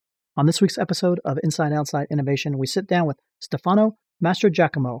On this week's episode of Inside Outside Innovation, we sit down with Stefano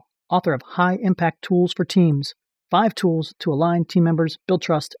Mastrogiacomo, author of High Impact Tools for Teams, 5 tools to align team members, build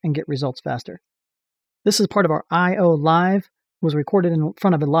trust, and get results faster. This is part of our I.O. Live. It was recorded in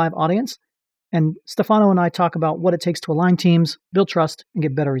front of a live audience, and Stefano and I talk about what it takes to align teams, build trust, and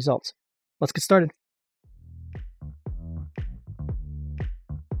get better results. Let's get started.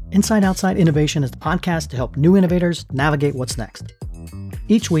 Inside Outside Innovation is the podcast to help new innovators navigate what's next.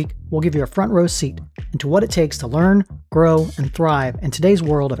 Each week, we'll give you a front row seat into what it takes to learn, grow, and thrive in today's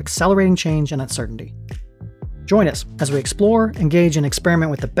world of accelerating change and uncertainty. Join us as we explore, engage, and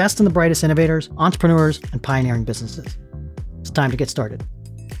experiment with the best and the brightest innovators, entrepreneurs, and pioneering businesses. It's time to get started.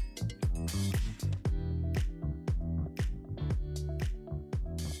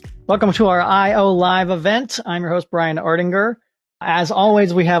 Welcome to our I.O. Live event. I'm your host, Brian Ardinger. As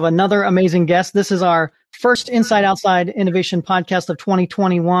always, we have another amazing guest. This is our first Inside Outside Innovation podcast of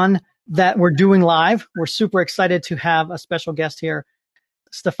 2021 that we're doing live. We're super excited to have a special guest here.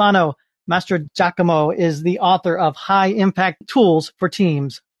 Stefano Mastrogiacomo is the author of High Impact Tools for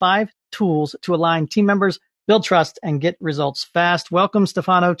Teams, 5 tools to align team members, build trust, and get results fast. Welcome,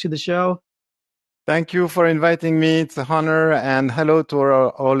 Stefano, to the show. Thank you for inviting me. It's an honor, and hello to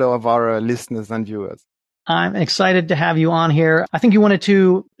all of our listeners and viewers. I'm excited to have you on here. I think you wanted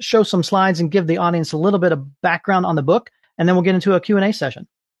to show some slides and give the audience a little bit of background on the book, and then we'll get into a Q&A session.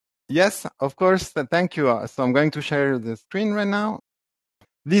 Yes, of course. Thank you. So I'm going to share the screen right now.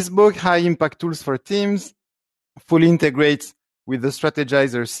 This book, High Impact Tools for Teams, fully integrates with the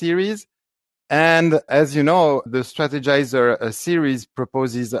Strategizer series. And as you know, the Strategizer series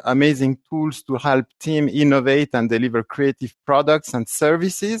proposes amazing tools to help teams innovate and deliver creative products and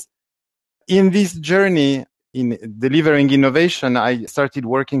services. In this journey in delivering innovation, I started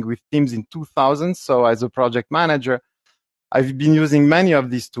working with teams in 2000. So as a project manager, I've been using many of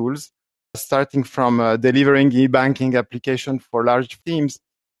these tools, starting from delivering e-banking application for large teams.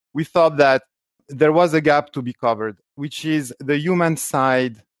 We thought that there was a gap to be covered, which is the human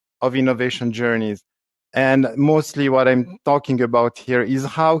side of innovation journeys. And mostly what I'm talking about here is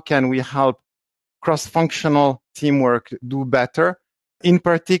how can we help cross-functional teamwork do better? In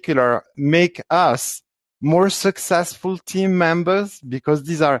particular, make us more successful team members, because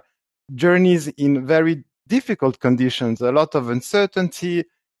these are journeys in very difficult conditions, a lot of uncertainty,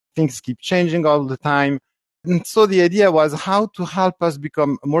 things keep changing all the time. And so the idea was how to help us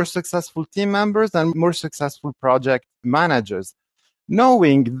become more successful team members and more successful project managers,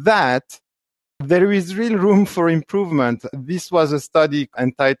 knowing that there is real room for improvement. This was a study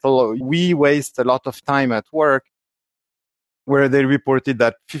entitled "We Waste a Lot of Time at Work," where they reported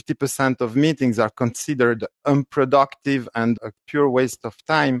that 50% of meetings are considered unproductive and a pure waste of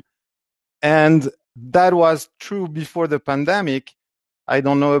time. And that was true before the pandemic. I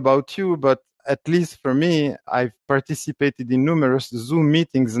don't know about you, but at least for me, I've participated in numerous Zoom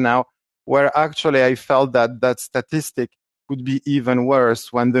meetings now where actually I felt that that statistic could be even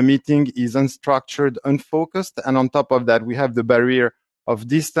worse when the meeting is unstructured, unfocused. And on top of that, we have the barrier of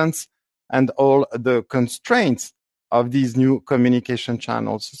distance and all the constraints of these new communication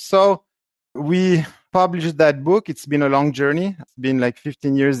channels. So we published that book. It's been a long journey. It's been like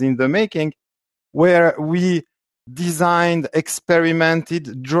 15 years in the making, where we designed,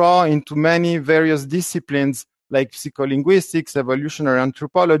 experimented, draw into many various disciplines like psycholinguistics, evolutionary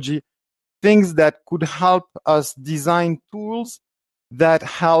anthropology, things that could help us design tools that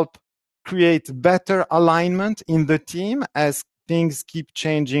help create better alignment in the team as things keep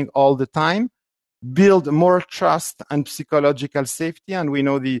changing all the time, build more trust and psychological safety. And we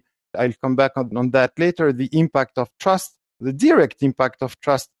know I'll come back on that later, the impact of trust, the direct impact of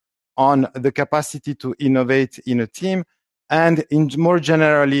trust on the capacity to innovate in a team, and in more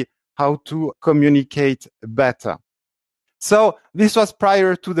generally, how to communicate better. So this was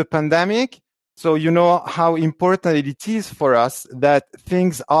prior to the pandemic. So you know how important it is for us that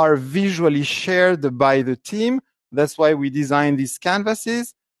things are visually shared by the team. That's why we designed these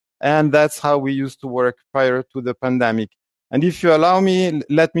canvases. And that's how we used to work prior to the pandemic. And if you allow me,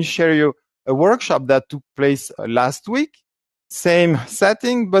 let me share you a workshop that took place last week. Same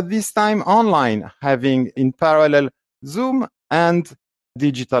setting, but this time online, having in parallel Zoom and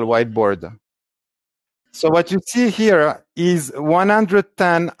digital whiteboard. So what you see here is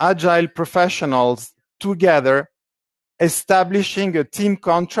 110 agile professionals together establishing a team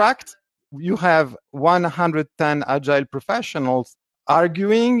contract. You have 110 agile professionals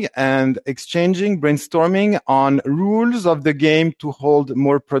arguing and exchanging, brainstorming on rules of the game to hold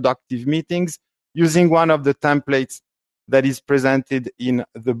more productive meetings using one of the templates that is presented in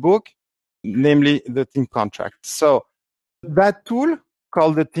the book, namely the team contract. So that tool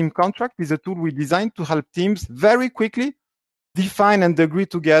called the team contract is a tool we designed to help teams very quickly define and agree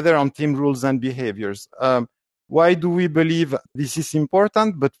together on team rules and behaviors. Why do we believe this is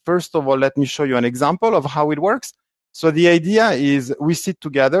important? But first of all, let me show you an example of how it works. So the idea is we sit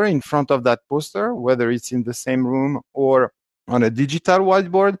together in front of that poster, whether it's in the same room or on a digital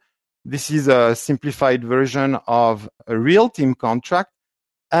whiteboard. This is a simplified version of a real team contract.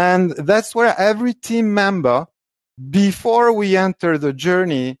 And that's where every team member, before we enter the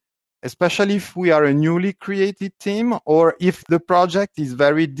journey, especially if we are a newly created team or if the project is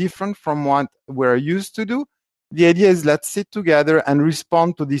very different from what we're used to do, the idea is let's sit together and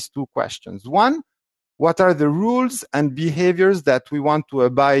respond to these two questions. One, what are the rules and behaviors that we want to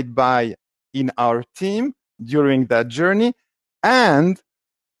abide by in our team during that journey? And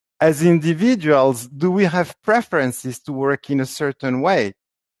as individuals, do we have preferences to work in a certain way?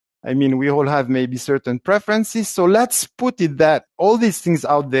 I mean, we all have maybe certain preferences. So let's put it that all these things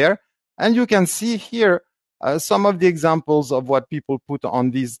out there. And you can see here some of the examples of what people put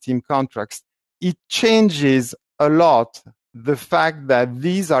on these team contracts. It changes a lot the fact that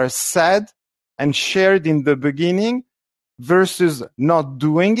these are said and shared in the beginning versus not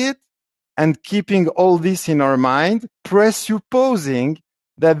doing it and keeping all this in our mind, presupposing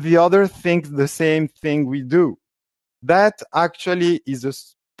that the other thinks the same thing we do. That actually is a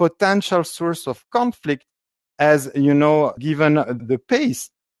potential source of conflict, as you know, given the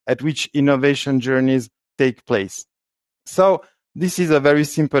pace at which innovation journeys take place. So this is a very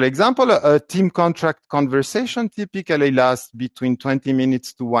simple example. A team contract conversation typically lasts between 20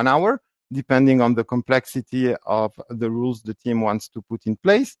 minutes to 1 hour, depending on the complexity of the rules the team wants to put in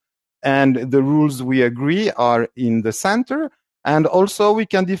place. And the rules we agree are in the center. And also we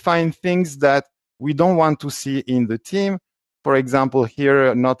can define things that we don't want to see in the team. For example,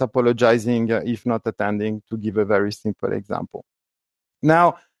 here, not apologizing if not attending, to give a very simple example.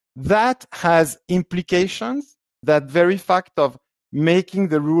 Now, that has implications. That very fact of making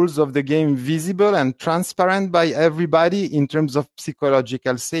the rules of the game visible and transparent by everybody in terms of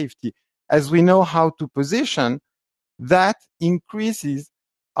psychological safety. As we know how to position, that increases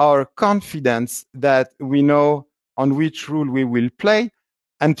our confidence that we know on which rule we will play.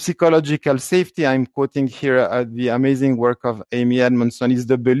 And psychological safety, I'm quoting here the amazing work of Amy Edmondson, is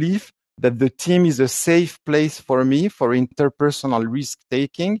the belief that the team is a safe place for me for interpersonal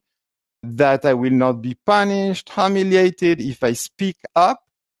risk-taking, that I will not be punished, humiliated if I speak up.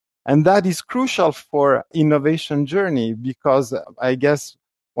 And that is crucial for innovation journey, because I guess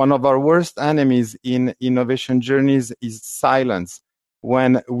one of our worst enemies in innovation journeys is silence.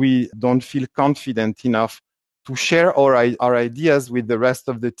 When we don't feel confident enough to share our ideas with the rest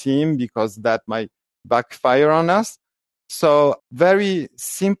of the team, because that might backfire on us. So very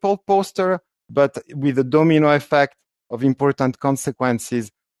simple poster, but with a domino effect of important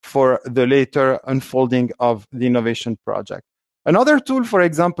consequences for the later unfolding of the innovation project. Another tool, for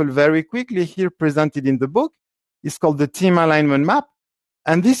example, very quickly here presented in the book, is called the Team Alignment Map.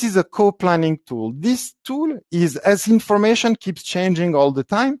 And this is a co-planning tool. This tool is, as information keeps changing all the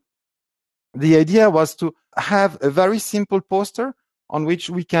time, the idea was to have a very simple poster on which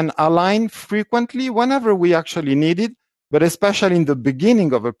we can align frequently whenever we actually need it, but especially in the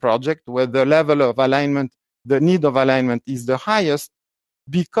beginning of a project where the level of alignment, the need of alignment is the highest,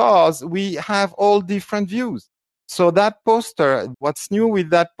 because we have all different views. So that poster, what's new with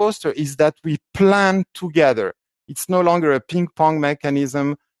that poster is that we plan together. It's no longer a ping pong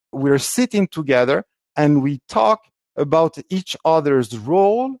mechanism. We're sitting together and we talk about each other's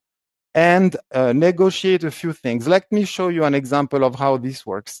role and negotiate a few things. Let me show you an example of how this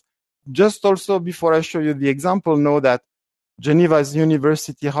works. Just also before I show you the example, know that Geneva's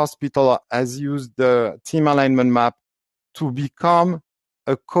University Hospital has used the Team Alignment Map to become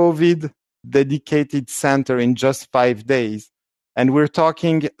a COVID dedicated center in just 5 days. And we're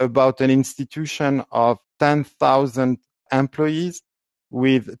talking about an institution of 10,000 employees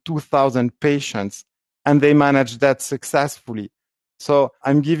with 2,000 patients, and they managed that successfully. So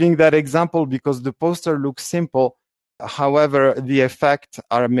I'm giving that example because the poster looks simple. However, the effects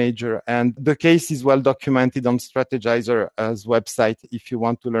are major, and the case is well documented on Strategizer's website if you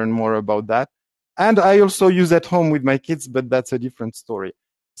want to learn more about that. And I also use at home with my kids, but that's a different story.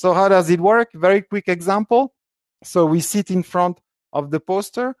 So how does it work? Very quick example. So we sit in front of the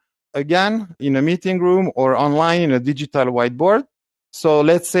poster, again, in a meeting room or online in a digital whiteboard. So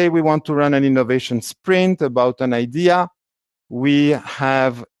let's say we want to run an innovation sprint about an idea. We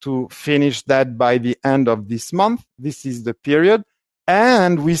have to finish that by the end of this month. This is the period.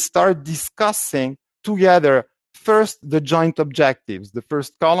 And we start discussing together first the joint objectives. The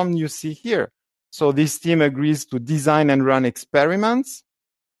first column you see here. So this team agrees to design and run experiments,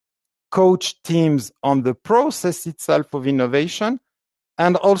 coach teams on the process itself of innovation,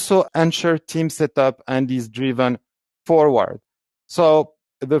 and also ensure team setup and is driven forward. So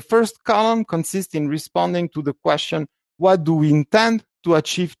the first column consists in responding to the question, what do we intend to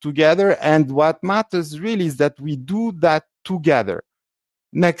achieve together? And what matters really is that we do that together.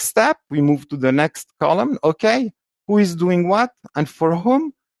 Next step, we move to the next column. Okay, who is doing what and for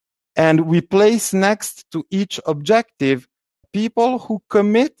whom? And we place next to each objective people who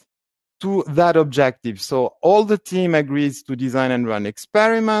commit to that objective. So all the team agrees to design and run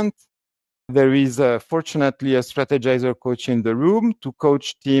experiments. There is fortunately a strategizer coach in the room to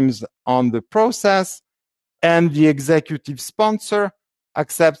coach teams on the process, and the executive sponsor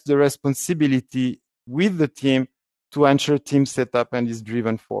accepts the responsibility with the team to ensure team setup and is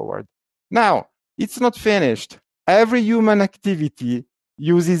driven forward. Now, it's not finished. Every human activity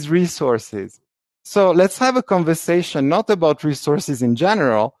uses resources. So let's have a conversation not about resources in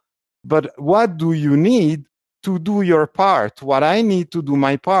general, but what do you need to do your part? What I need to do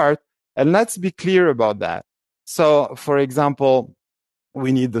my part. And let's be clear about that. So, for example,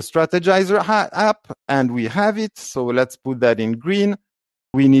 we need the strategizer app and we have it. So let's put that in green.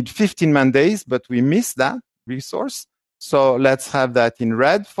 We need 15 man days, but we miss that resource. So let's have that in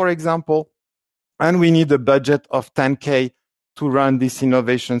red, for example. And we need a budget of 10K to run this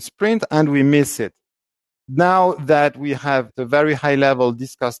innovation sprint, and we miss it. Now that we have at a very high level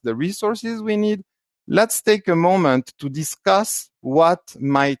discussed the resources we need, let's take a moment to discuss what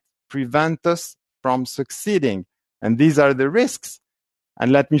might prevent us from succeeding. And these are the risks.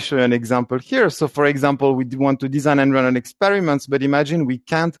 And let me show you an example here. So for example, we want to design and run an experiments, but imagine we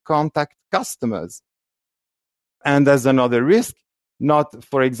can't contact customers. And there's another risk,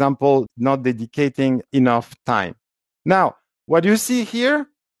 for example, not dedicating enough time. Now, what you see here,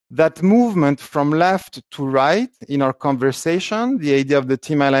 that movement from left to right in our conversation, the idea of the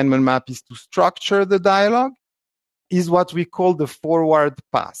team alignment map is to structure the dialogue, is what we call the forward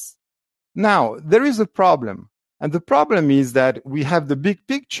pass. Now, there is a problem. And the problem is that we have the big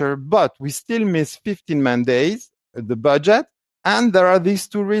picture, but we still miss 15 man days, the budget, and there are these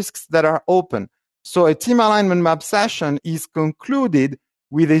two risks that are open. So a team alignment map session is concluded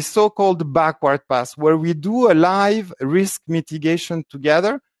with a so-called backward pass, where we do a live risk mitigation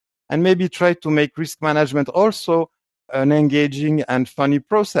together and maybe try to make risk management also an engaging and funny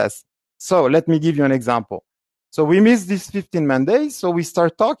process. So let me give you an example. So we miss these 15 man days, so we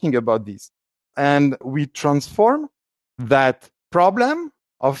start talking about this. And we transform that problem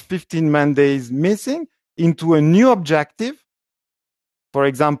of 15 man days missing into a new objective. For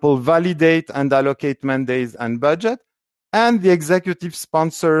example, validate and allocate man days and budget. And the executive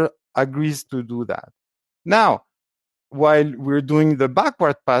sponsor agrees to do that. Now, while we're doing the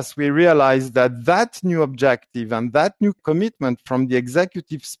backward pass, we realize that that new objective and that new commitment from the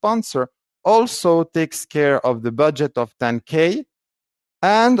executive sponsor also takes care of the budget of 10K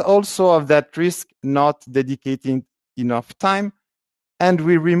and also of that risk not dedicating enough time. And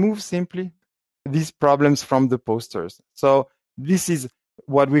we remove simply these problems from the posters. So this is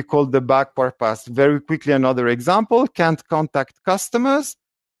what we call the backward pass. Very quickly, another example, can't contact customers.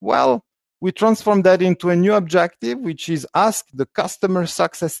 Well, we transform that into a new objective, which is ask the customer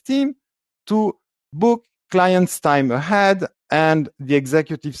success team to book clients' time ahead. And the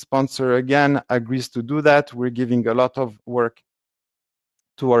executive sponsor, again, agrees to do that. We're giving a lot of work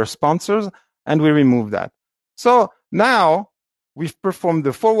to our sponsors, and we remove that. So now we've performed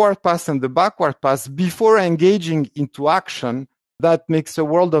the forward pass and the backward pass before engaging into action. That makes a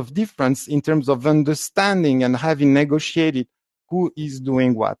world of difference in terms of understanding and having negotiated who is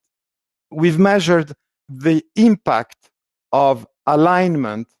doing what. We've measured the impact of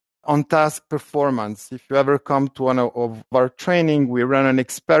alignment on task performance. If you ever come to one of our training, we run an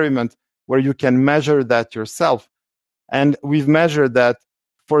experiment where you can measure that yourself. And we've measured that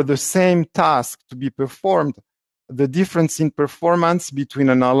for the same task to be performed, the difference in performance between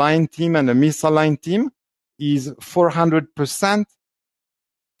an aligned team and a misaligned team is 400%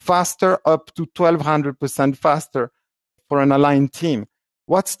 faster, up to 1200% faster for an aligned team.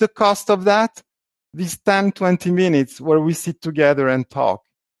 What's the cost of that? These 10, 20 minutes where we sit together and talk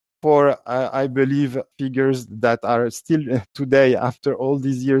for, I believe, figures that are still today, after all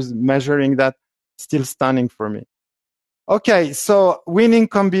these years measuring that, still stunning for me. Okay, so winning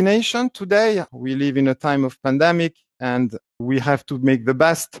combination today. We live in a time of pandemic and we have to make the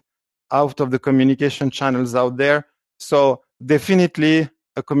best out of the communication channels out there. So definitely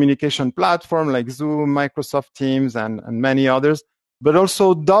a communication platform like Zoom, Microsoft Teams, and many others, but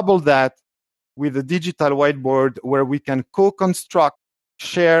also double that with a digital whiteboard where we can co-construct,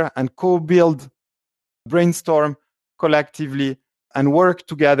 share, and co-build brainstorm collectively and work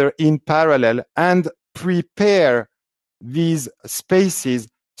together in parallel and prepare these spaces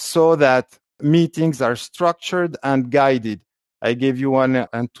so that meetings are structured and guided. I gave you one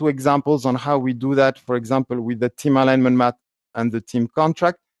and two examples on how we do that, for example, with the team alignment map and the team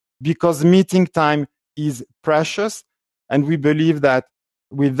contract, because meeting time is precious. And we believe that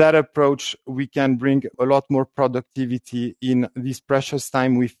with that approach, we can bring a lot more productivity in this precious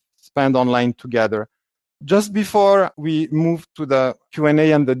time we spend online together. Just before we move to the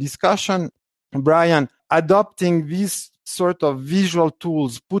Q&A and the discussion, Brian, adopting these sort of visual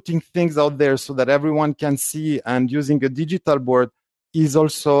tools, putting things out there so that everyone can see, and using a digital board is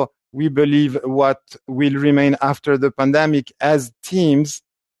also, we believe, what will remain after the pandemic, as teams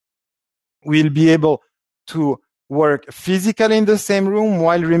will be able to work physically in the same room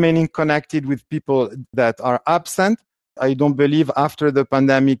while remaining connected with people that are absent. I don't believe after the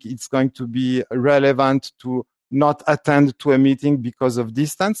pandemic it's going to be relevant to not attend to a meeting because of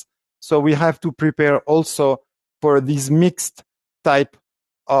distance. So we have to prepare also for these mixed type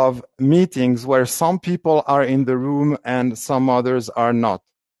of meetings where some people are in the room and some others are not.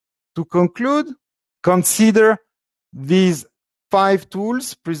 To conclude, consider these 5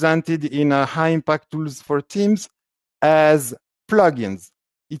 tools presented in High Impact Tools for Teams as plugins.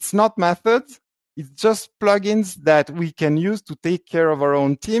 It's not methods. It's just plugins that we can use to take care of our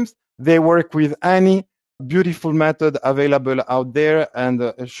own teams. They work with any beautiful method available out there,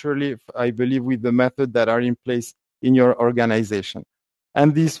 and surely, I believe, with the method that are in place in your organization.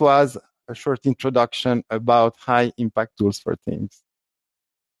 And this was a short introduction about High Impact Tools for Teams.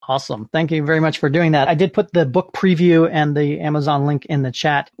 Awesome. Thank you very much for doing that. I did put the book preview and the Amazon link in the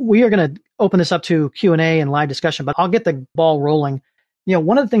chat. We are going to open this up to Q&A and live discussion, but I'll get the ball rolling. You know,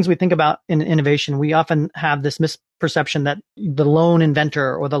 one of the things we think about in innovation, we often have this misperception that the lone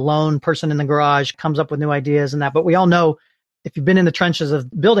inventor or the lone person in the garage comes up with new ideas and that. But we all know, if you've been in the trenches of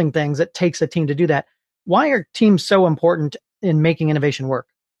building things, it takes a team to do that. Why are teams so important in making innovation work?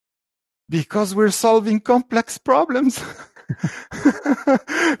 Because we're solving complex problems.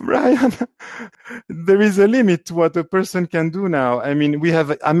 Brian, there is a limit to what a person can do now. I mean, we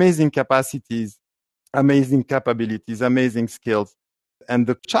have amazing capacities, amazing capabilities, amazing skills. And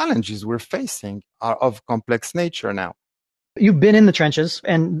the challenges we're facing are of complex nature now. You've been in the trenches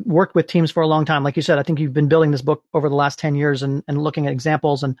and worked with teams for a long time. Like you said, I think you've been building this book over the last 10 years and looking at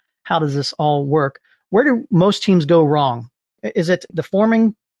examples and how does this all work. Where do most teams go wrong? Is it the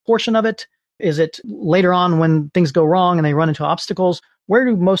forming portion of it? Is it later on when things go wrong and they run into obstacles? Where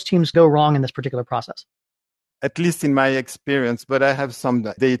do most teams go wrong in this particular process? At least in my experience, but I have some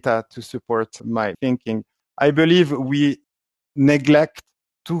data to support my thinking. I believe we neglect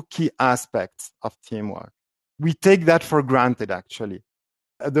 2 key aspects of teamwork. We take that for granted, actually.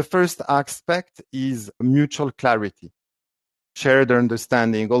 The first aspect is mutual clarity, shared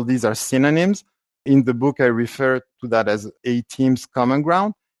understanding. All these are synonyms. In the book, I refer to that as a team's common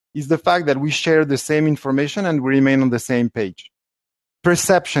ground, is the fact that we share the same information and we remain on the same page.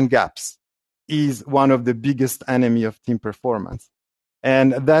 Perception gaps is one of the biggest enemy of team performance.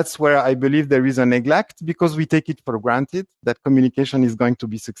 And that's where I believe there is a neglect, because we take it for granted that communication is going to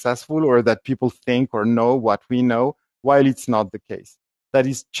be successful or that people think or know what we know, while it's not the case. That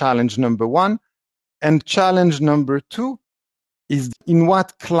is challenge number 1. And challenge number 2 is, in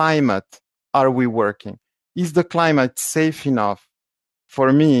what climate are we working? Is the climate safe enough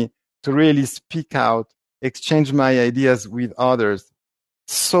for me to really speak out, exchange my ideas with others,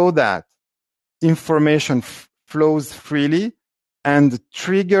 so that information flows freely and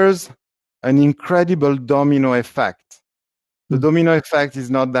triggers an incredible domino effect? The domino effect is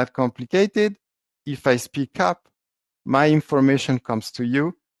not that complicated. If I speak up, my information comes to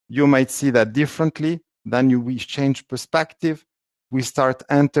you. You might see that differently. Then we change perspective. We start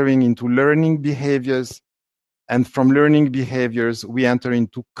entering into learning behaviors. And from learning behaviors, we enter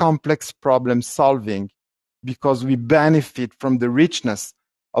into complex problem solving, because we benefit from the richness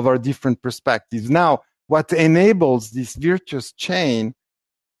of our different perspectives. Now, what enables this virtuous chain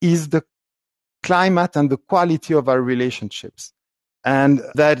is the climate and the quality of our relationships. And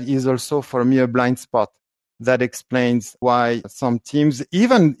that is also, for me, a blind spot that explains why some teams,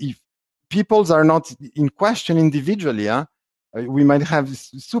 even if peoples are not in question individually, we might have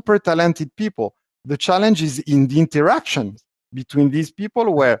super talented people. The challenge is in the interactions between these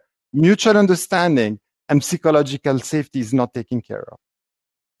people, where mutual understanding and psychological safety is not taken care of.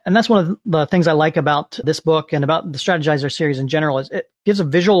 And that's one of the things I like about this book and about the Strategyzer series in general, is it gives a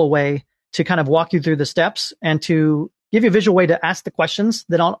visual way to kind of walk you through the steps and to give you a visual way to ask the questions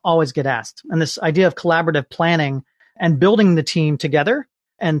that don't always get asked. And this idea of collaborative planning and building the team together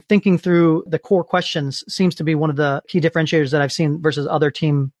and thinking through the core questions seems to be one of the key differentiators that I've seen versus other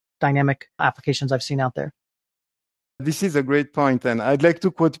team dynamic applications I've seen out there. This is a great point, and I'd like to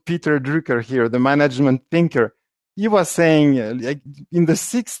quote Peter Drucker here, the management thinker. He was saying, like in the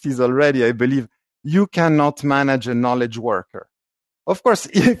 60s already, I believe, you cannot manage a knowledge worker. Of course,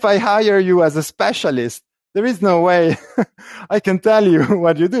 if I hire you as a specialist, there is no way I can tell you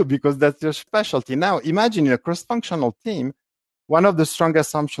what you do because that's your specialty. Now, imagine in a cross-functional team, one of the strong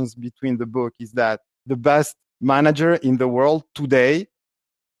assumptions between the book is that the best manager in the world today,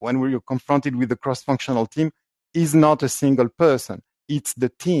 when we're confronted with a cross-functional team, is not a single person. It's the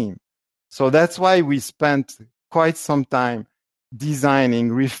team. So that's why we spent quite some time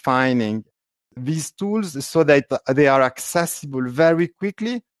designing, refining these tools so that they are accessible very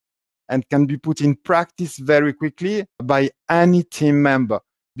quickly and can be put in practice very quickly by any team member,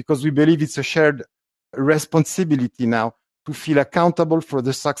 because we believe it's a shared responsibility now to feel accountable for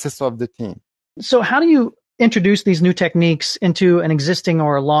the success of the team. So how do you introduce these new techniques into an existing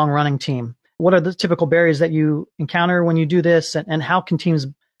or a long-running team? What are the typical barriers that you encounter when you do this, and how can teams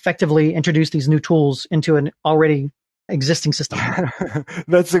effectively introduce these new tools into an already existing system?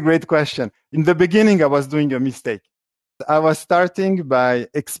 That's a great question. In the beginning, I was doing a mistake. I was starting by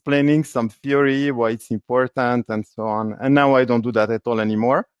explaining some theory, why it's important and so on. And now I don't do that at all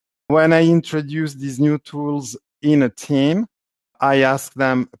anymore. When I introduce these new tools in a team, I ask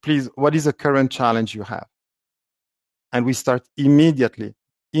them, please, what is the current challenge you have? And we start immediately,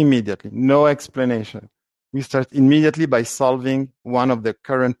 no explanation. We start immediately by solving one of the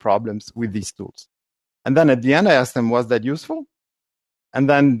current problems with these tools. And then at the end, I ask them, was that useful? And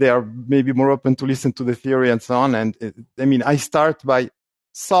then they are maybe more open to listen to the theory and so on. And I start by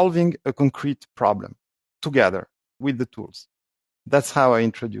solving a concrete problem together with the tools. That's how I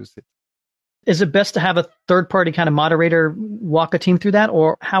introduce it. Is it best to have a third-party kind of moderator walk a team through that?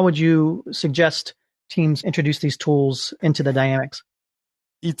 Or how would you suggest teams introduce these tools into the dynamics?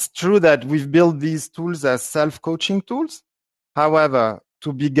 It's true that we've built these tools as self-coaching tools. However,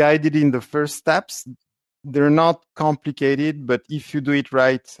 to be guided in the first steps, they're not complicated, but if you do it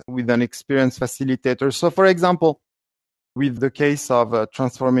right with an experienced facilitator. So, for example, with the case of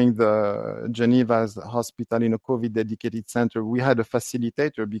transforming the Geneva's hospital in a COVID dedicated center, we had a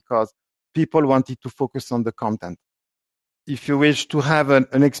facilitator because people wanted to focus on the content. If you wish to have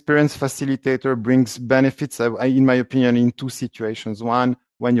an experienced facilitator brings benefits, in my opinion, in two situations. One,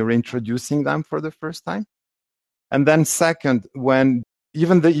 when you're introducing them for the first time. And then second, when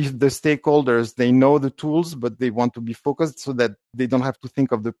even if the stakeholders, they know the tools, but they want to be focused so that they don't have to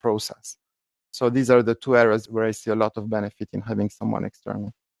think of the process. So these are the two areas where I see a lot of benefit in having someone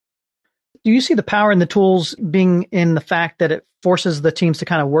external. Do you see the power in the tools being in the fact that it forces the teams to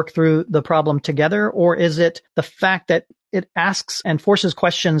kind of work through the problem together? Or is it the fact that it asks and forces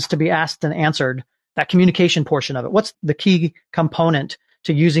questions to be asked and answered, that communication portion of it? What's the key component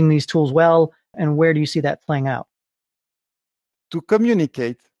to using these tools well, and where do you see that playing out? To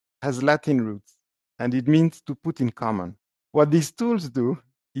communicate has Latin roots, and it means to put in common. What these tools do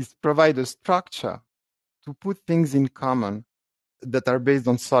is provide a structure to put things in common that are based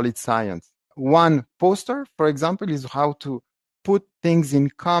on solid science. One poster, for example, is how to put things in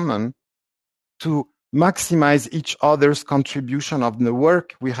common to maximize each other's contribution of the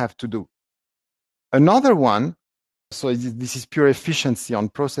work we have to do. Another one, so this is pure efficiency on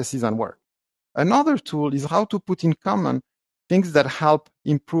processes and work. Another tool is how to put in common things that help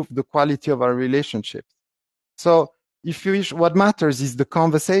improve the quality of our relationships. So if you wish, what matters is the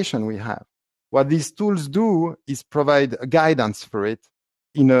conversation we have. What these tools do is provide a guidance for it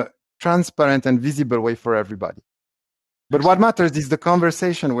in a transparent and visible way for everybody. But what matters is the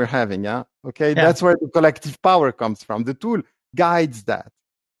conversation we're having. Okay. That's where the collective power comes from. The tool guides that.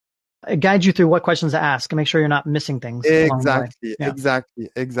 It guides you through what questions to ask and make sure you're not missing things. Exactly.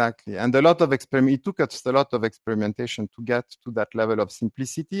 And a lot of it took us a lot of experimentation to get to that level of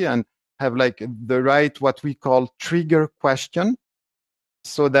simplicity and have like the right, what we call trigger question,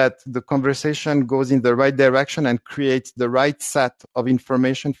 so that the conversation goes in the right direction and creates the right set of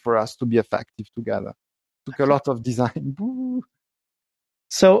information for us to be effective together. Took a lot of design.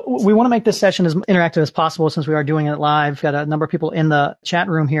 So we want to make this session as interactive as possible since we are doing it live. We've got a number of people in the chat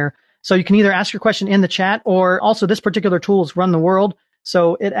room here. So you can either ask your question in the chat, or also this particular tool is Run the World.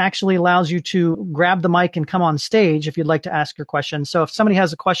 So it actually allows you to grab the mic and come on stage if you'd like to ask your question. So if somebody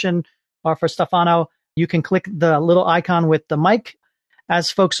has a question for Stefano, you can click the little icon with the mic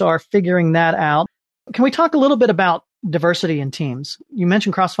as folks are figuring that out. Can we talk a little bit about diversity in teams? You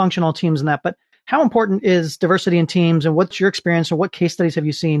mentioned cross-functional teams and that, but how important is diversity in teams, and what's your experience, or what case studies have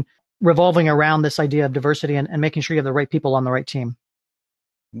you seen revolving around this idea of diversity and making sure you have the right people on the right team?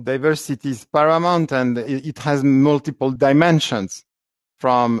 Diversity is paramount, and it has multiple dimensions,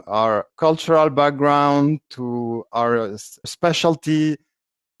 from our cultural background to our specialty.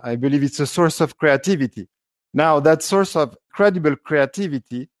 I believe it's a source of creativity. Now, that source of credible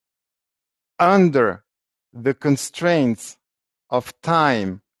creativity, under the constraints of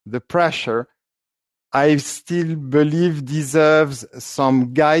time, the pressure, I still believe deserves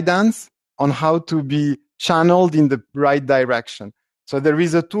some guidance on how to be channeled in the right direction. So there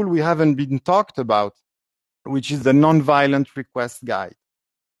is a tool we haven't been talked about, which is the nonviolent request guide.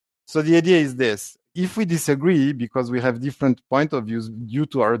 So the idea is this: if we disagree because we have different point of views due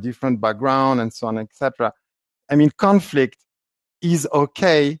to our different background and so on, etc., I mean, conflict is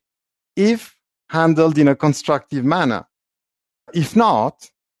okay if handled in a constructive manner. If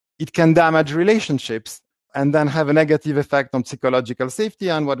not, it can damage relationships and then have a negative effect on psychological safety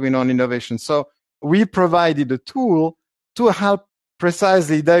and what we know in innovation. So we provided a tool to help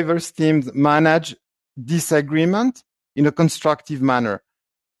precisely diverse teams manage disagreement in a constructive manner.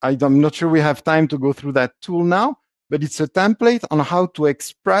 I'm not sure we have time to go through that tool now, but it's a template on how to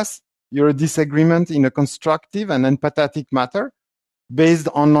express your disagreement in a constructive and empathetic manner based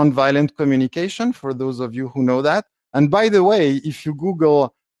on nonviolent communication, for those of you who know that. And by the way, if you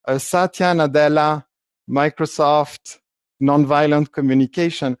Google Satya Nadella, Microsoft, nonviolent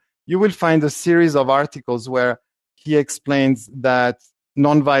communication, you will find a series of articles where he explains that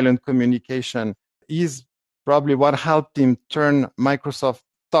nonviolent communication is probably what helped him turn Microsoft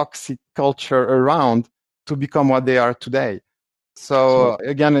toxic culture around to become what they are today. So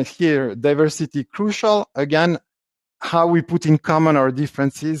again, here, diversity crucial. Again, how we put in common our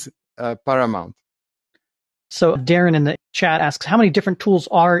differences, paramount. So Darren in the chat asks, how many different tools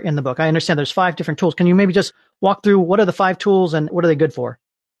are in the book? I understand there's 5 different tools. Can you maybe just walk through what are the 5 tools and what are they good for?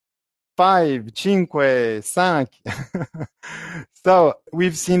 5, 5. So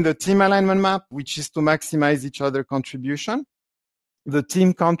we've seen the team alignment map, which is to maximize each other's contribution. The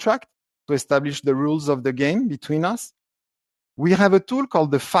team contract, to establish the rules of the game between us. We have a tool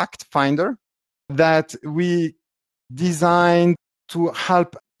called the Fact Finder that we designed to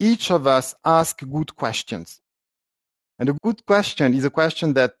help each of us ask good questions. And a good question is a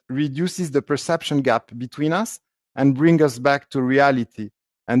question that reduces the perception gap between us and brings us back to reality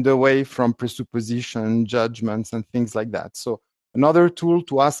and away from presupposition, judgments, and things like that. So another tool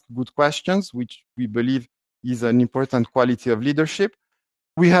to ask good questions, which we believe is an important quality of leadership.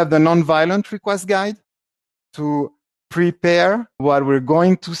 We have the nonviolent request guide to prepare what we're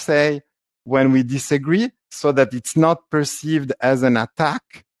going to say when we disagree so that it's not perceived as an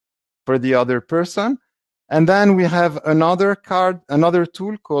attack for the other person. And then we have another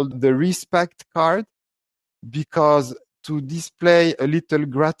tool called the respect card, because to display a little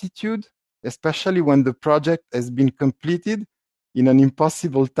gratitude, especially when the project has been completed in an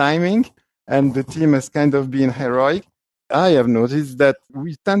impossible timing and the team has kind of been heroic, I have noticed that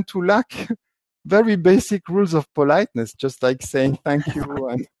we tend to lack very basic rules of politeness, just like saying thank you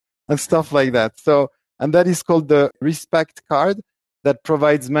and stuff like that. So, and that is called the respect card, that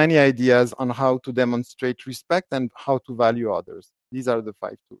provides many ideas on how to demonstrate respect and how to value others. These are the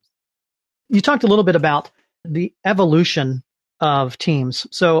 5 tools. You talked a little bit about the evolution of teams.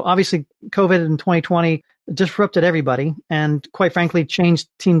 So obviously COVID in 2020 disrupted everybody and quite frankly changed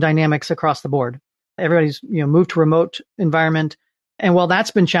team dynamics across the board. Everybody's moved to remote environment. And while that's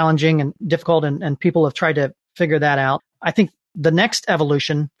been challenging and difficult and people have tried to figure that out, I think the next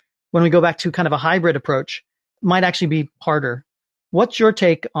evolution, when we go back to kind of a hybrid approach, might actually be harder. What's your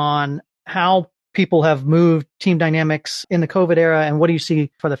take on how people have moved team dynamics in the COVID era, and what do you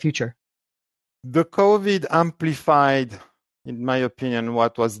see for the future? The COVID amplified, in my opinion,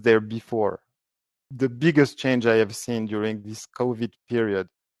 what was there before. The biggest change I have seen during this COVID period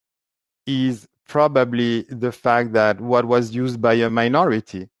is probably the fact that what was used by a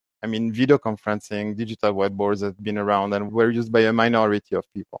minority, I mean, video conferencing, digital whiteboards have been around and were used by a minority of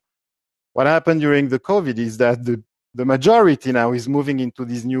people. What happened during the COVID is that the majority now is moving into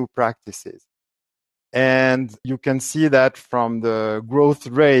these new practices. And you can see that from the growth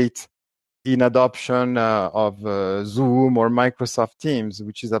rate in adoption of Zoom or Microsoft Teams,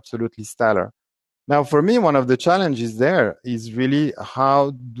 which is absolutely stellar. Now, for me, one of the challenges there is really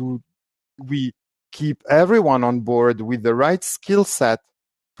how do we keep everyone on board with the right skill set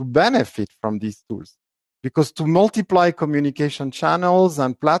to benefit from these tools? Because to multiply communication channels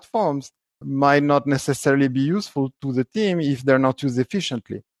and platforms might not necessarily be useful to the team if they're not used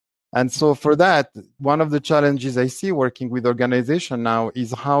efficiently. And so for that, one of the challenges I see working with organization now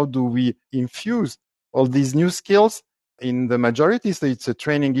is how do we infuse all these new skills in the majority? So it's a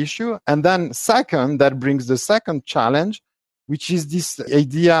training issue. And then second, that brings the second challenge, which is this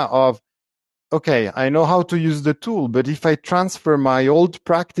idea of, okay, I know how to use the tool, but if I transfer my old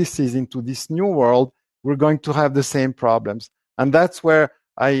practices into this new world, we're going to have the same problems. And that's where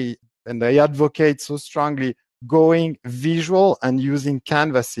I advocate so strongly going visual and using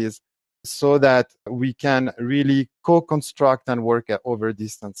canvases so that we can really co-construct and work over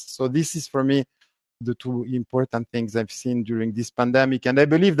distance. So this is for me the two important things I've seen during this pandemic. And I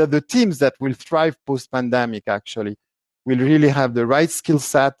believe that the teams that will thrive post-pandemic actually will really have the right skill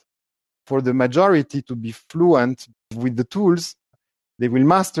set for the majority to be fluent with the tools. They will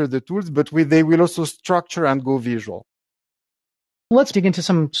master the tools, but they will also structure and go visual. Let's dig into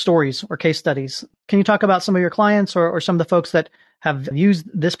some stories or case studies. Can you talk about some of your clients or some of the folks that have used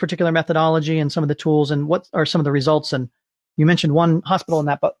this particular methodology and some of the tools, and what are some of the results? And you mentioned one hospital in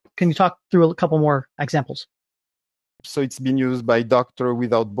that, but can you talk through a couple more examples? So it's been used by Doctor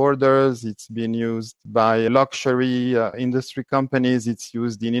Without Borders. It's been used by luxury industry companies. It's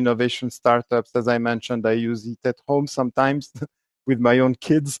used in innovation startups. As I mentioned, I use it at home sometimes with my own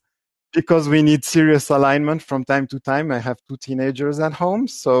kids because we need serious alignment from time to time. I have 2 teenagers at home.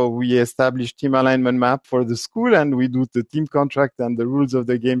 So we establish team alignment map for the school, and we do the team contract and the rules of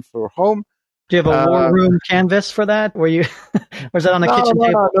the game for home. Do you have a war room canvas for that? Or is that on the kitchen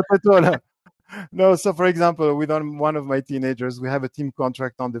table? No, not at all. No, so for example, with one of my teenagers, we have a team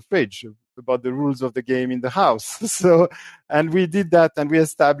contract on the fridge about the rules of the game in the house. So, and we did that and we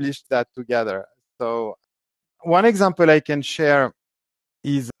established that together. So one example I can share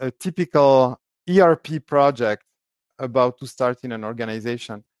is a typical ERP project about to start in an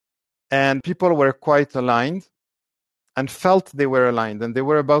organization. And people were quite aligned and felt they were aligned, and they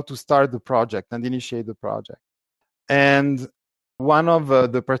were about to start the project and initiate the project. And one of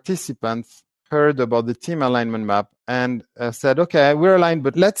the participants heard about the team alignment map and said, okay, we're aligned,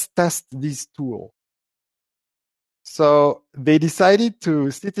 but let's test this tool. So they decided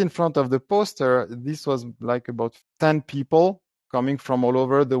to sit in front of the poster. This was like about 10 people coming from all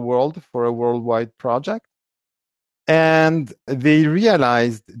over the world for a worldwide project. And they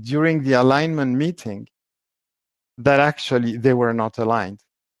realized during the alignment meeting that actually they were not aligned.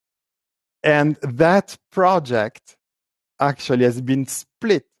 And that project actually has been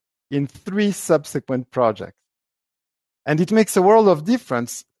split in 3 subsequent projects. And it makes a world of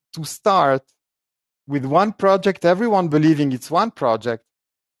difference to start with one project, everyone believing it's one project,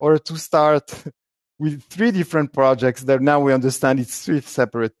 or to start with 3 different projects that now we understand it's 3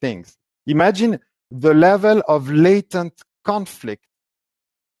 separate things. Imagine the level of latent conflict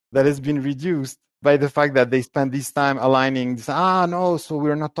that has been reduced by the fact that they spend this time aligning this, no, so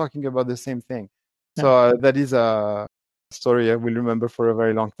we're not talking about the same thing. Yeah. So that is a story I will remember for a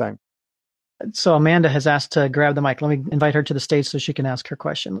very long time. So Amanda has asked to grab the mic. Let me invite her to the stage so she can ask her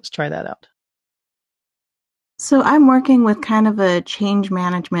question. Let's try that out. So I'm working with kind of a change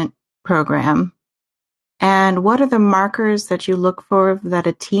management program. And what are the markers that you look for that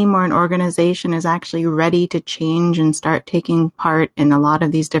a team or an organization is actually ready to change and start taking part in a lot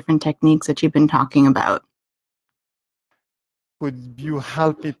of these different techniques that you've been talking about? Could you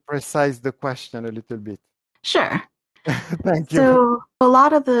help me precise the question a little bit? Sure. Thank you. So a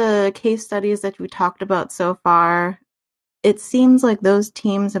lot of the case studies that we talked about so far, it seems like those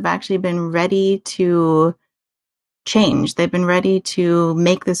teams have actually been ready to change. They've been ready to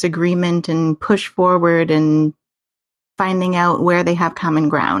make this agreement and push forward and finding out where they have common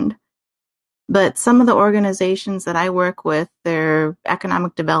ground. But some of the organizations that I work with, they're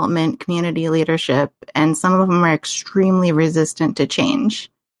economic development, community leadership, and some of them are extremely resistant to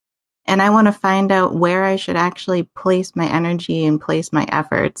change. And I want to find out where I should actually place my energy and place my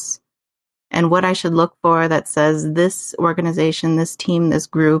efforts, and what I should look for that says this organization, this team, this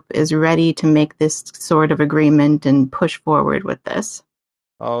group is ready to make this sort of agreement and push forward with this.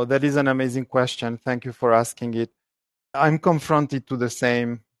 Oh, that is an amazing question. Thank you for asking it. I'm confronted to the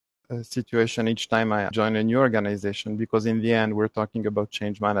same situation each time I join a new organization, because in the end, we're talking about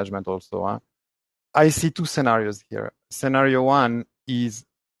change management also. I see 2 scenarios here. Scenario 1 is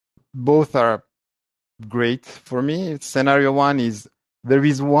both are great for me. Scenario 1 is there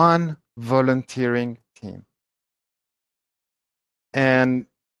is one volunteering team. And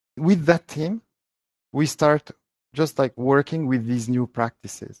with that team, we start just like working with these new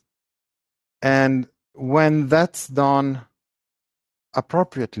practices. And when that's done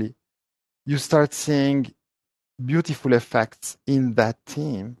appropriately, you start seeing beautiful effects in that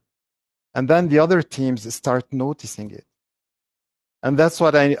team. And then the other teams start noticing it. And that's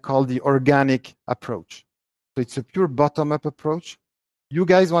what I call the organic approach. So it's a pure bottom-up approach. You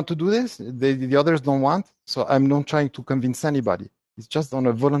guys want to do this? The others don't want. So I'm not trying to convince anybody. It's just on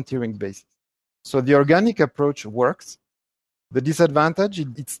a volunteering basis. So the organic approach works. The disadvantage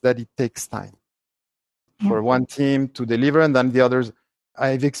it's that it takes time for one team to deliver, and then the others.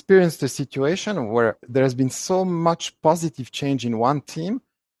 I've experienced a situation where there has been so much positive change in one team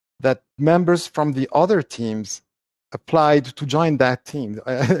that members from the other teams applied to join that team.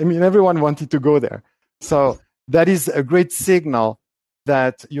 I mean, everyone wanted to go there. So that is a great signal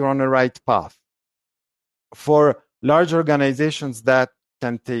that you're on the right path. For large organizations, that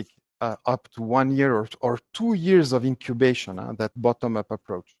can take up to 1 year or 2 years of incubation, that bottom-up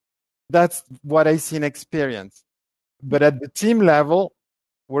approach. That's what I see in experience. But at the team level,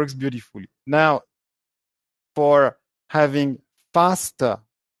 works beautifully. Now, for having faster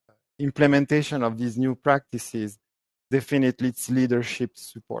implementation of these new practices, definitely it's leadership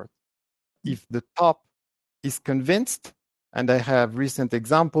support. If the top is convinced, and I have recent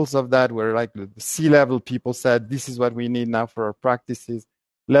examples of that where like the C-level people said, this is what we need now for our practices,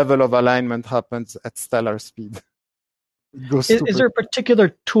 level of alignment happens at stellar speed. Is there a particular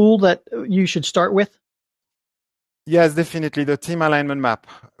tool that you should start with? Yes, definitely. The team alignment map,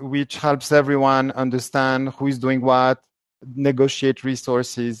 which helps everyone understand who is doing what, negotiate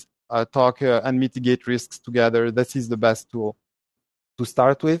resources, talk and mitigate risks together. This is the best tool to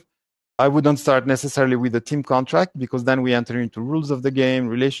start with. I wouldn't start necessarily with a team contract because then we enter into rules of the game,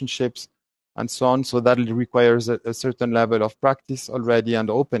 relationships, and so on. So that requires a certain level of practice already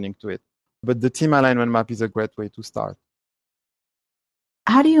and opening to it. But the team alignment map is a great way to start.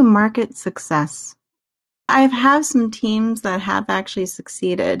 How do you market success? I have some teams that have actually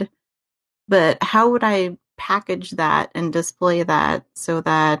succeeded, but how would I package that and display that so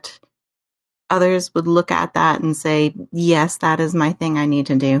that others would look at that and say, yes, that is my thing I need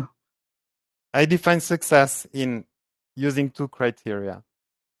to do? I define success in using 2 criteria.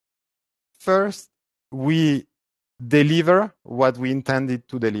 First, we deliver what we intended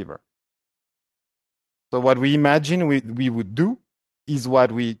to deliver. So what we imagine we would do is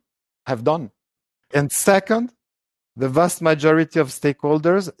what we have done. And second, the vast majority of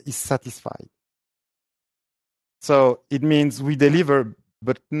stakeholders is satisfied. So it means we deliver,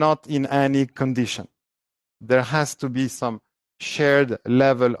 but not in any condition. There has to be some shared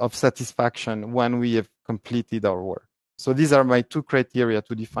level of satisfaction when we have completed our work. So these are my 2 criteria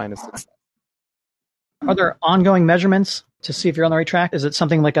to define a success. Are there ongoing measurements to see if you're on the right track? Is it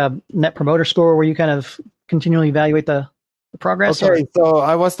something like a net promoter score where you kind of continually evaluate the progress? Okay, so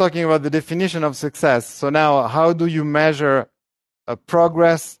I was talking about the definition of success. So now, how do you measure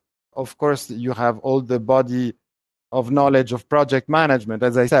progress? Of course, you have all the body of knowledge of project management.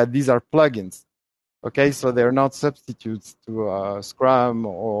 As I said, these are plugins. Okay, so they're not substitutes to Scrum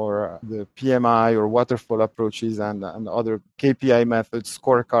or the PMI or waterfall approaches and other KPI methods,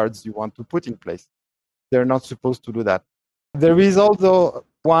 scorecards you want to put in place. They're not supposed to do that. There is also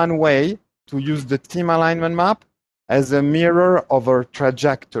one way to use the team alignment map as a mirror of our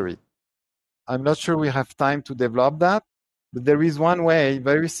trajectory. I'm not sure we have time to develop that, but there is one way,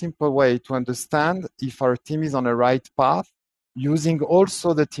 very simple way to understand if our team is on the right path, using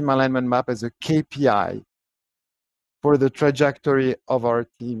also the team alignment map as a KPI for the trajectory of our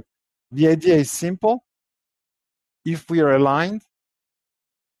team. The idea is simple. If we are aligned,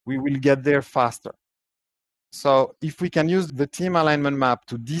 we will get there faster. So if we can use the team alignment map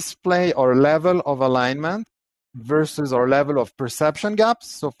to display our level of alignment versus our level of perception gaps.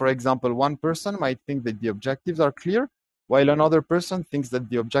 So for example, one person might think that the objectives are clear, while another person thinks that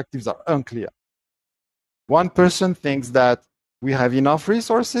the objectives are unclear. One person thinks that we have enough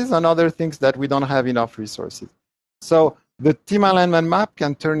resources, another thinks that we don't have enough resources. So the team alignment map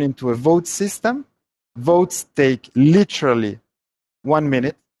can turn into a vote system. Votes take literally 1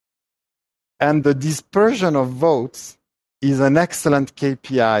 minute. And the dispersion of votes is an excellent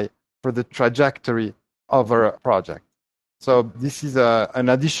KPI for the trajectory of our project. So this is an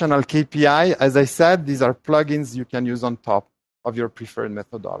additional KPI. As I said, these are plugins you can use on top of your preferred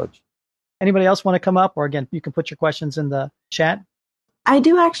methodology. Anybody else want to come up? Or again, you can put your questions in the chat. I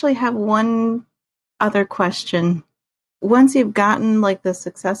do actually have one other question. Once you've gotten like the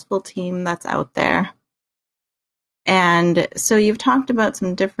successful team that's out there, and so you've talked about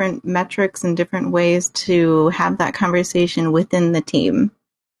some different metrics and different ways to have that conversation within the team.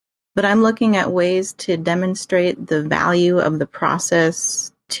 But I'm looking at ways to demonstrate the value of the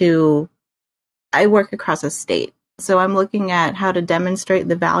process I work across a state. So I'm looking at how to demonstrate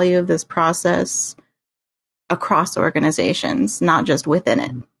the value of this process across organizations, not just within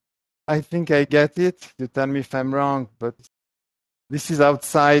it. I think I get it. You tell me if I'm wrong, but this is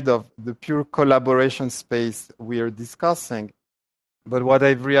outside of the pure collaboration space we are discussing. But what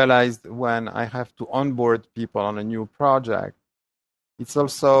I've realized when I have to onboard people on a new project, it's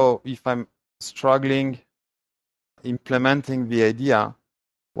also if I'm struggling implementing the idea,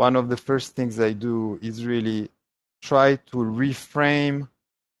 one of the first things I do is really try to reframe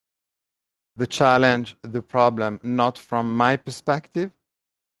the challenge, the problem, not from my perspective,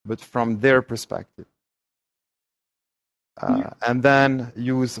 but from their perspective. And then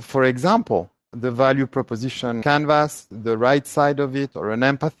use, for example, the value proposition canvas, the right side of it, or an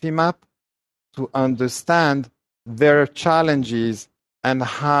empathy map to understand their challenges and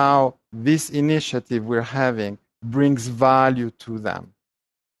how this initiative we're having brings value to them.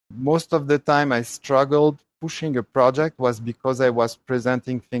 Most of the time I struggled pushing a project was because I was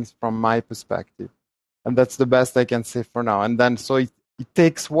presenting things from my perspective. And that's the best I can say for now. And then so it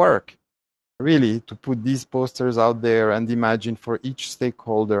takes work, really, to put these posters out there and imagine for each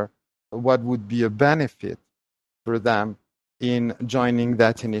stakeholder what would be a benefit for them in joining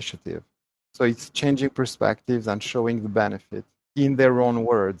that initiative. So it's changing perspectives and showing the benefit in their own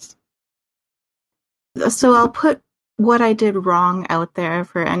words. So I'll put what I did wrong out there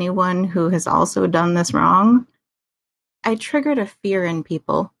for anyone who has also done this wrong. I triggered a fear in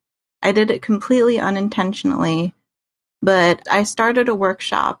people. I did it completely unintentionally, but I started a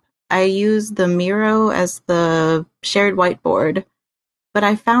workshop. I used the Miro as the shared whiteboard, but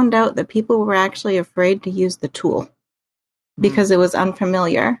I found out that people were actually afraid to use the tool because it was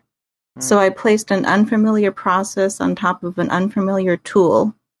unfamiliar. So I placed an unfamiliar process on top of an unfamiliar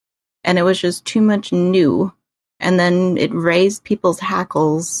tool, and it was just too much new. And then it raised people's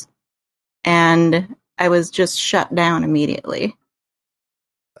hackles, and I was just shut down immediately.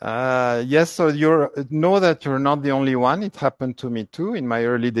 Yes, so know that you're not the only one. It happened to me too in my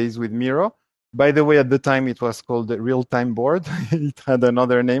early days with Miro. By the way, at the time it was called the real-time board. It had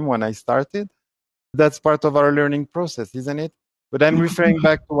another name when I started. That's part of our learning process, isn't it? But I'm referring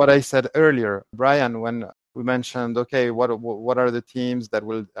back to what I said earlier, Brian, when we mentioned, okay, what are the teams that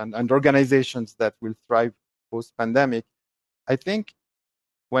will and organizations that will thrive post-pandemic? I think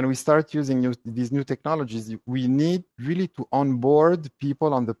when we start using these new technologies, we need really to onboard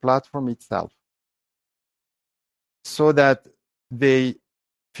people on the platform itself so that they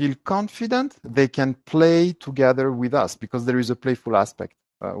feel confident they can play together with us, because there is a playful aspect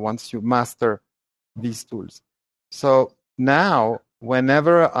once you master these tools. So now,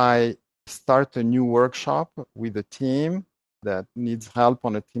 whenever I start a new workshop with a team that needs help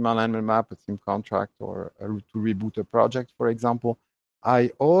on a team alignment map, a team contract, or to reboot a project, for example,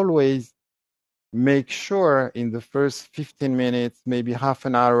 I always make sure in the first 15 minutes, maybe half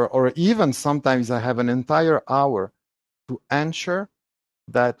an hour, or even sometimes I have an entire hour to ensure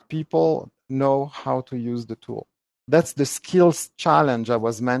that people know how to use the tool. That's the skills challenge I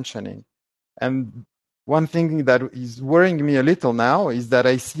was mentioning. And one thing that is worrying me a little now is that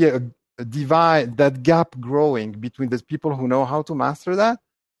I see a divide, that gap growing between the people who know how to master that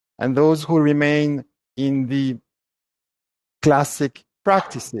and those who remain in the classic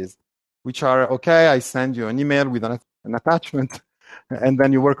practices, which are, okay, I send you an email with an attachment, and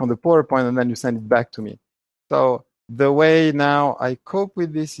then you work on the PowerPoint, and then you send it back to me. So the way now I cope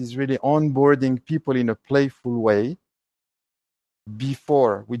with this is really onboarding people in a playful way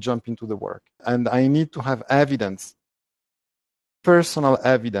before we jump into the work. And I need to have evidence, personal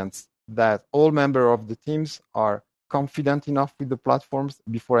evidence, that all members of the teams are confident enough with the platforms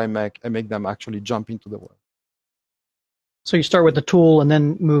before I make them actually jump into the work. So you start with the tool and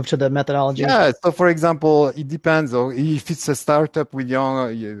then move to the methodology? Yeah, so for example, it depends. If it's a startup with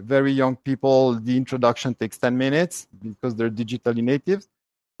very young people, the introduction takes 10 minutes because they're digitally natives.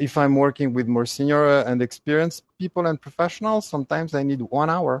 If I'm working with more senior and experienced people and professionals, sometimes I need 1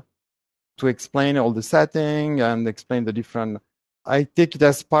 hour to explain all the setting and explain the different. I take it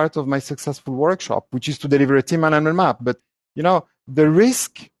as part of my successful workshop, which is to deliver a team alignment map. But the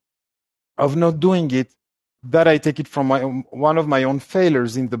risk of not doing it, that I take it from one of my own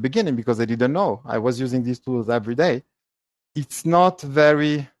failures in the beginning, because I didn't know. I was using these tools every day. It's not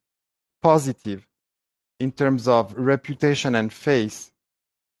very positive in terms of reputation and face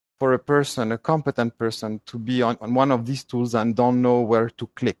for a person, a competent person, to be on one of these tools and don't know where to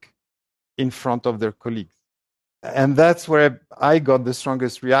click in front of their colleagues. And that's where I got the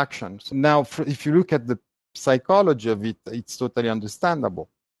strongest reaction. So now, if you look at the psychology of it, it's totally understandable.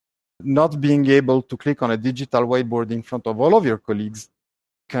 Not being able to click on a digital whiteboard in front of all of your colleagues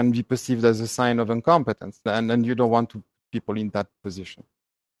can be perceived as a sign of incompetence, and you don't want people in that position.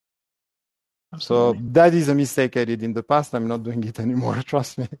 Absolutely. So that is a mistake I did in the past. I'm not doing it anymore,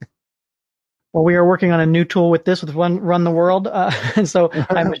 trust me. Well, we are working on a new tool with Run the World. And so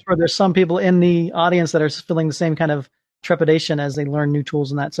I'm sure there's some people in the audience that are feeling the same kind of trepidation as they learn new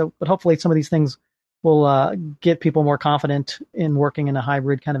tools and that. So, but hopefully some of these things will get people more confident in working in a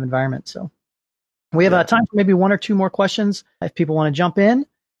hybrid kind of environment. So We have time for maybe one or two more questions if people want to jump in.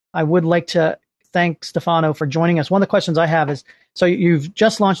 I would like to thank Stefano for joining us. One of the questions I have is, so you've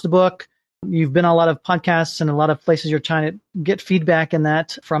just launched the book. You've been on a lot of podcasts and a lot of places you're trying to get feedback in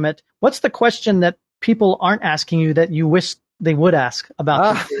that from it. What's the question that people aren't asking you that you wish they would ask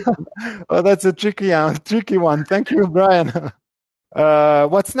about? Oh, that's a tricky one. Thank you, Brian.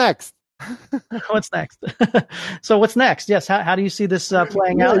 What's next? What's next? So what's next? Yes. How do you see this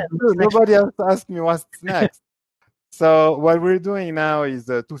playing out? Nobody else asked me what's next. So what we're doing now is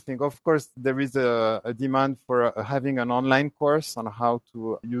two things. Of course, there is a demand for having an online course on how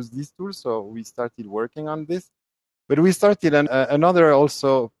to use these tools. So we started working on this. But we started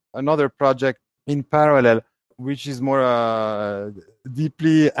another project in parallel, which is more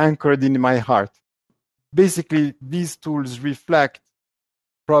deeply anchored in my heart. Basically, these tools reflect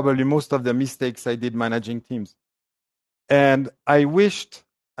probably most of the mistakes I did managing teams. And I wished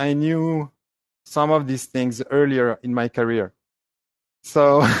I knew some of these things earlier in my career.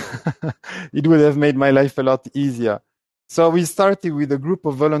 So it would have made my life a lot easier. So we started with a group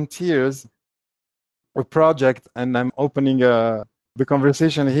of volunteers, a project, and I'm opening the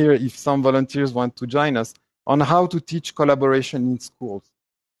conversation here if some volunteers want to join us, on how to teach collaboration in schools.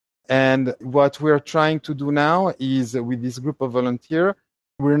 And what we're trying to do now is, with this group of volunteers,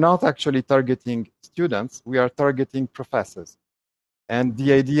 we're not actually targeting students, we are targeting professors. And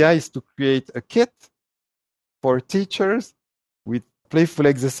the idea is to create a kit for teachers with playful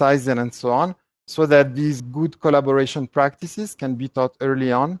exercises and so on, so that these good collaboration practices can be taught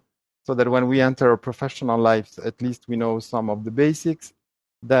early on, so that when we enter our professional lives, at least we know some of the basics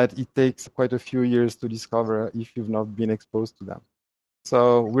that it takes quite a few years to discover if you've not been exposed to them.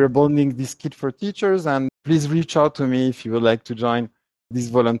 So we're building this kit for teachers, and please reach out to me if you would like to join this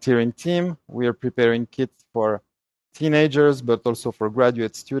volunteering team. We are preparing kits for teenagers, but also for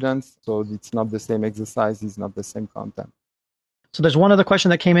graduate students. So it's not the same exercise, it's not the same content. So there's one other question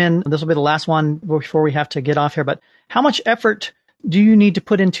that came in. This will be the last one before we have to get off here. But how much effort do you need to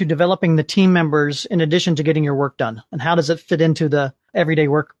put into developing the team members in addition to getting your work done? And how does it fit into the everyday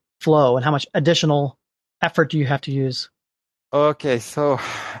work flow? And how much additional effort do you have to use? Okay, so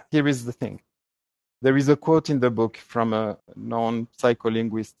here is the thing. There is a quote in the book from a known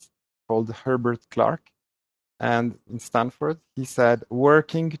psycholinguist called Herbert Clark. And in Stanford, he said,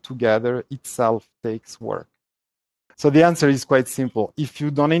 working together itself takes work. So the answer is quite simple. If you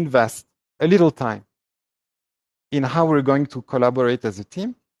don't invest a little time in how we're going to collaborate as a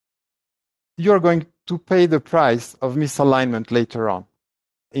team, you're going to pay the price of misalignment later on,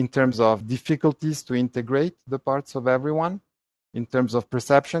 in terms of difficulties to integrate the parts of everyone, in terms of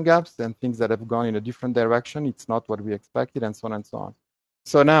perception gaps and things that have gone in a different direction. It's not what we expected, and so on and so on.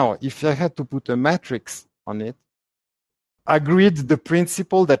 So now, if I had to put a matrix on it, agreed the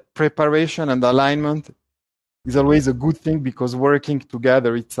principle that preparation and alignment is always a good thing because working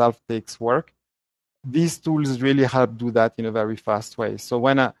together itself takes work. These tools really help do that in a very fast way. So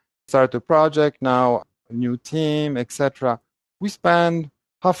when I start a project now, a new team, etc., we spend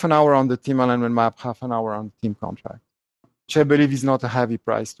half an hour on the team alignment map, half an hour on the team contract, which I believe is not a heavy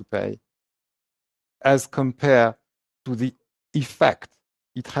price to pay as compared to the effect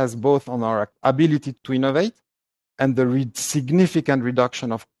it has both on our ability to innovate and the significant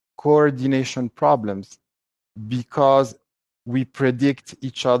reduction of coordination problems, because we predict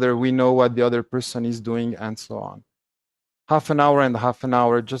each other, we know what the other person is doing, and so on. Half an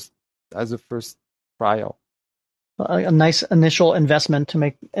hour just as a first trial. A nice initial investment to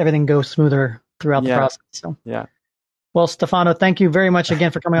make everything go smoother throughout the process. So. Yeah. Well, Stefano, thank you very much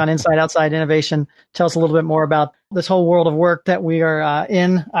again for coming on Inside Outside Innovation. Tell us a little bit more about this whole world of work that we are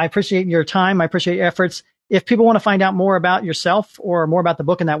in. I appreciate your time. I appreciate your efforts. If people want to find out more about yourself or more about the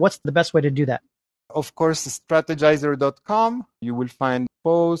book and that, what's the best way to do that? Of course, strategizer.com. You will find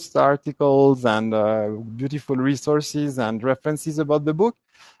posts, articles, and beautiful resources and references about the book.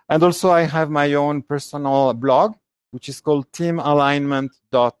 And also, I have my own personal blog, which is called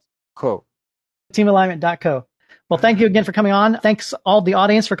teamalignment.co. Teamalignment.co. Well, thank you again for coming on. Thanks all the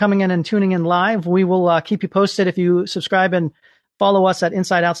audience for coming in and tuning in live. We will keep you posted if you subscribe and follow us at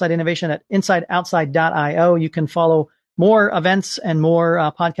Inside Outside Innovation at insideoutside.io. You can follow more events and more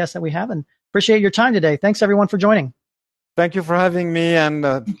podcasts that we have, and appreciate your time today. Thanks everyone for joining. Thank you for having me, and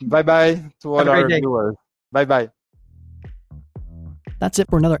bye-bye to all our viewers. Bye-bye. That's it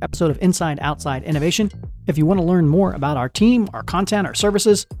for another episode of Inside Outside Innovation. If you want to learn more about our team, our content, our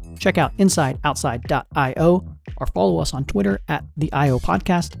services, check out insideoutside.io or follow us on Twitter at the IO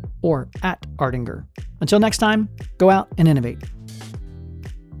Podcast or at Ardinger. Until next time, go out and innovate.